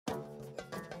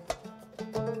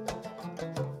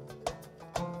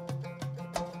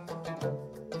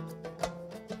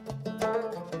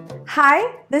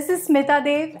Hi, this is Smita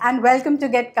Deo and welcome to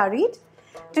Get Curried.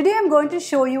 Today I'm going to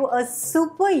show you a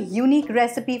super unique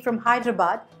recipe from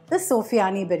Hyderabad, the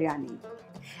Sofiyani Biryani.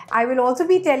 I will also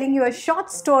be telling you a short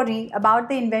story about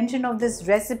the invention of this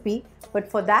recipe,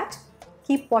 but for that,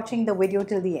 keep watching the video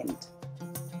till the end.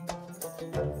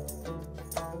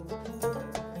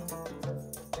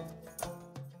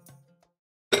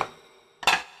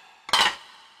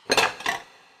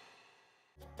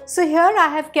 So here I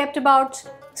have kept about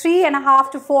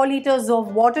 3.5 to 4 liters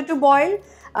of water to boil,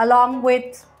 along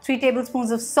with 3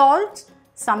 tablespoons of salt,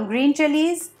 some green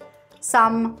chilies,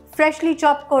 some freshly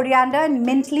chopped coriander and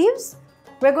mint leaves.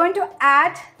 We're going to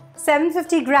add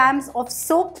 750 grams of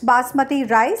soaked basmati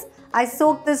rice. I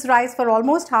soaked this rice for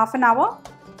almost half an hour.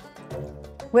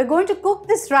 We're going to cook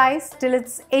this rice till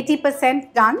it's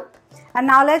 80% done. And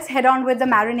now let's head on with the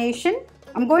marination.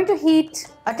 I'm going to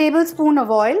heat a tablespoon of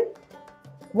oil.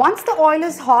 Once the oil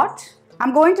is hot,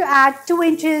 I'm going to add 2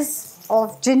 inches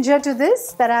of ginger to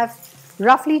this that I've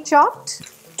roughly chopped,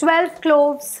 12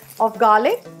 cloves of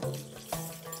garlic,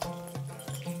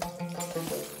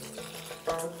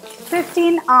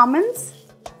 15 almonds,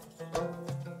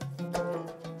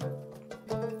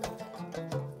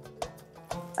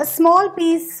 a small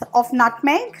piece of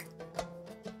nutmeg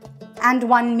and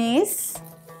 1 mace,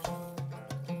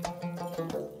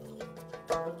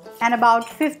 and about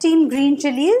 15 green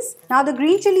chilies. Now the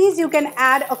green chilies you can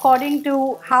add according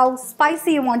to how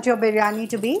spicy you want your biryani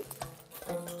to be.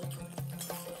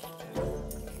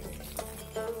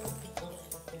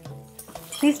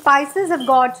 These spices have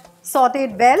got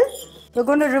sauteed well. We're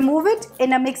going to remove it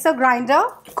in a mixer grinder,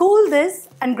 cool this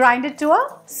and grind it to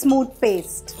a smooth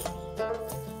paste.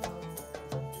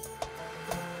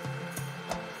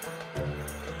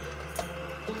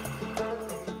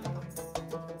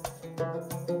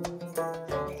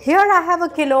 Here I have a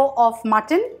kilo of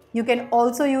mutton. You can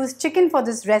also use chicken for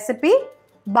this recipe,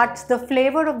 but the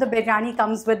flavor of the biryani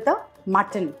comes with the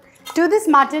mutton. To this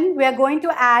mutton, we are going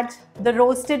to add the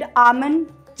roasted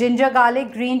almond, ginger,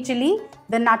 garlic, green chili,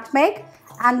 the nutmeg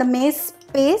and the mace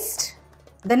paste.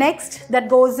 The next that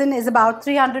goes in is about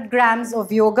 300 grams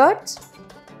of yogurt,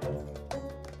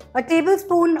 a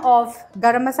tablespoon of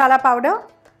garam masala powder,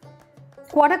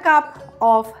 quarter cup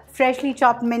of freshly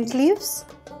chopped mint leaves,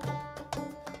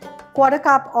 quarter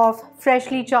cup of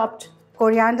freshly chopped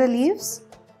coriander leaves,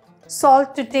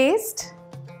 salt to taste,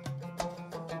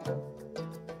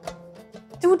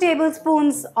 2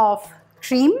 tablespoons of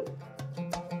cream,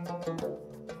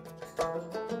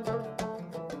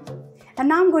 and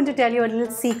now I'm going to tell you a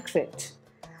little secret.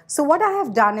 So what I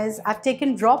have done is I've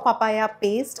taken raw papaya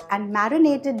paste and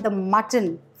marinated the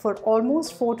mutton for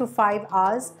almost 4 to 5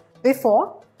 hours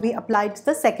before we applied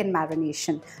the second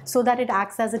marination, so that it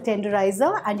acts as a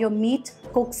tenderizer and your meat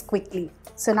cooks quickly.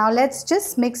 So now let's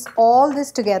just mix all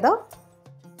this together.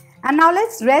 And now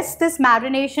let's rest this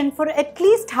marination for at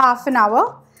least half an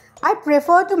hour. I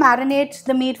prefer to marinate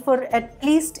the meat for at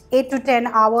least 8 to 10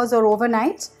 hours or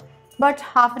overnight, but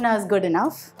half an hour is good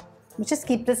enough. We just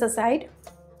keep this aside.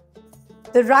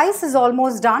 The rice is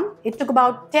almost done. It took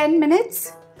about 10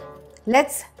 minutes.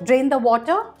 Let's drain the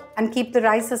water and keep the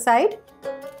rice aside.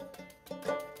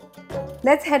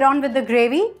 Let's head on with the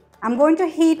gravy. I'm going to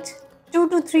heat 2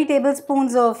 to 3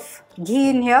 tablespoons of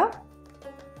ghee in here.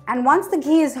 And once the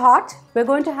ghee is hot, we're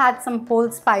going to add some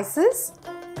whole spices,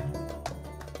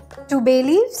 2 bay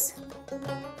leaves,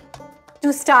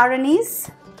 2 star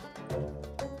anise,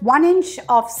 1 inch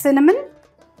of cinnamon,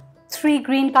 3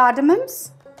 green cardamoms,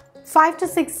 5 to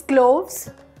 6 cloves,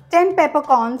 10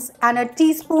 peppercorns and a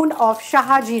teaspoon of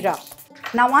shaha jeera.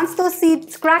 Now once those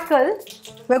seeds crackle,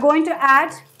 we're going to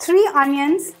add 3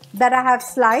 onions that I have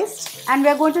sliced, and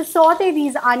we're going to saute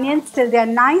these onions till they're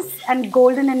nice and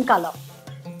golden in color.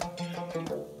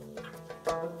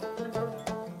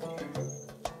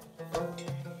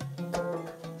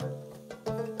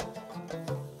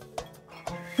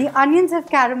 The onions have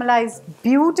caramelized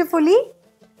beautifully.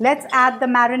 Let's add the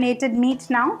marinated meat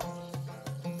now.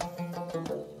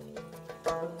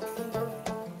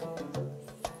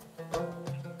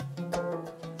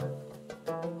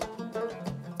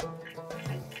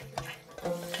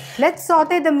 Let's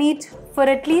saute the meat for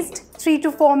at least 3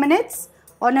 to 4 minutes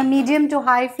on a medium to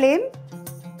high flame.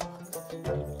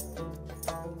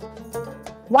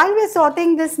 While we're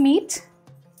sauteing this meat,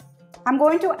 I'm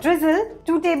going to drizzle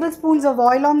 2 tablespoons of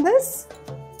oil on this.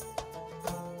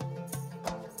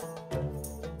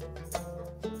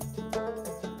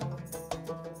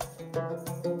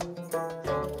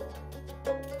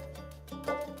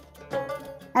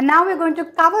 And now we're going to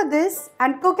cover this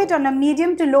and cook it on a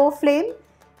medium to low flame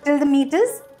till the meat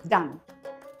is done.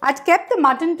 I'd kept the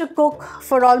mutton to cook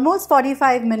for almost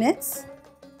 45 minutes.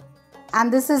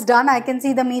 And this is done. I can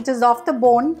see the meat is off the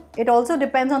bone. It also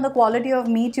depends on the quality of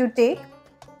meat you take.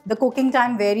 The cooking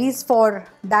time varies for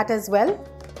that as well.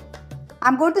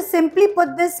 I'm going to simply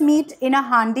put this meat in a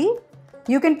handi.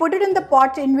 You can put it in the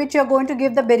pot in which you're going to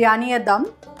give the biryani a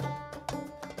dum.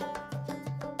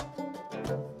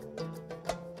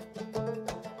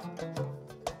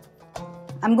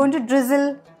 I'm going to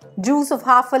drizzle juice of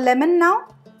half a lemon now.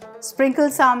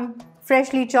 Sprinkle some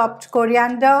freshly chopped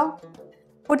coriander.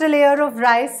 Put a layer of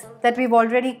rice that we've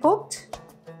already cooked.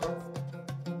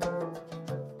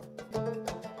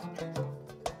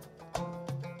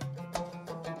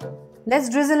 Let's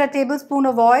drizzle a tablespoon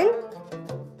of oil.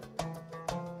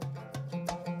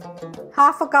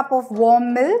 Half a cup of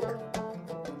warm milk.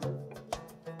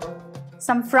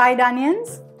 Some fried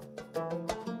onions.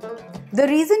 The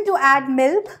reason to add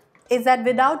milk is that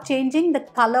without changing the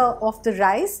color of the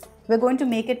rice, we're going to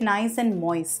make it nice and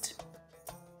moist.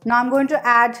 Now I'm going to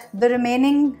add the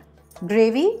remaining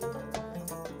gravy.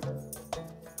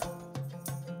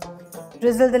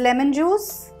 Drizzle the lemon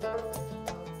juice.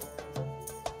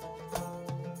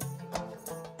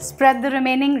 Spread the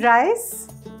remaining rice.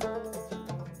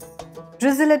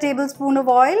 Drizzle a tablespoon of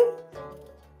oil.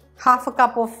 Half a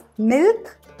cup of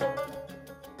milk.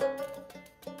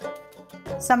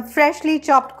 Some freshly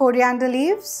chopped coriander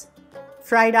leaves,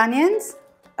 fried onions,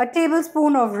 a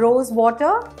tablespoon of rose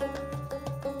water,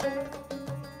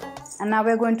 and now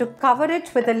we're going to cover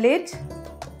it with a lid.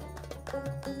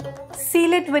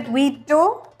 Seal it with wheat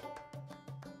dough.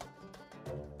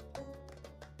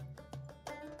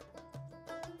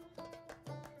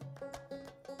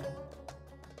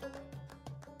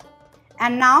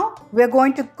 And now we're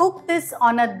going to cook this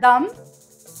on a dum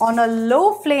on a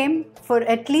low flame for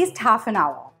at least half an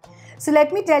hour. So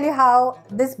let me tell you how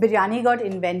this biryani got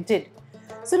invented.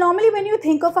 So normally when you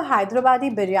think of a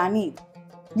Hyderabadi biryani,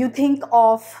 you think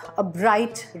of a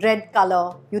bright red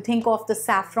color, you think of the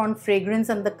saffron fragrance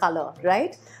and the color,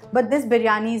 right? But this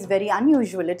biryani is very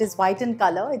unusual. It is white in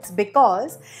color. It's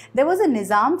because there was a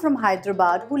Nizam from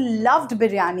Hyderabad who loved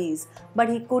biryanis, but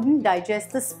he couldn't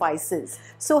digest the spices.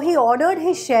 So he ordered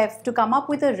his chef to come up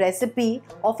with a recipe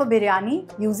of a biryani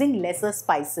using lesser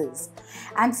spices.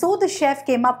 And so the chef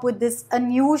came up with this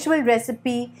unusual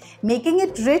recipe, making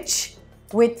it rich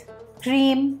with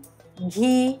cream,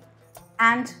 ghee,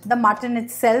 and the mutton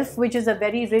itself, which is a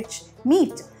very rich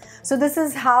meat. So this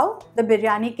is how the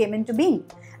biryani came into being.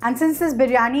 And since this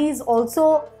biryani is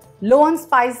also low on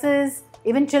spices,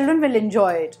 even children will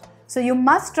enjoy it. So you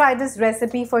must try this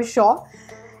recipe for sure.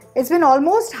 It's been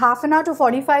almost half an hour to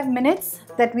 45 minutes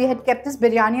that we had kept this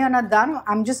biryani on a dum.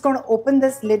 I'm just going to open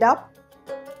this lid up.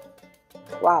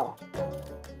 Wow,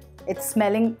 it's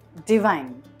smelling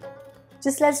divine.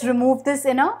 Just let's remove this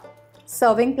in a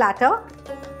serving platter.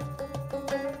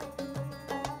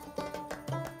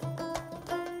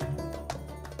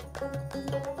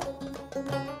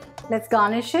 Let's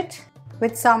garnish it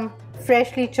with some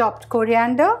freshly chopped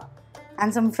coriander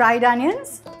and some fried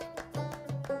onions.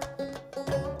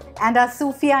 And our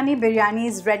Sofiyani Biryani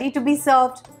is ready to be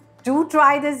served. Do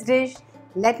try this dish.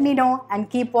 Let me know and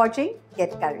keep watching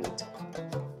Get Curried.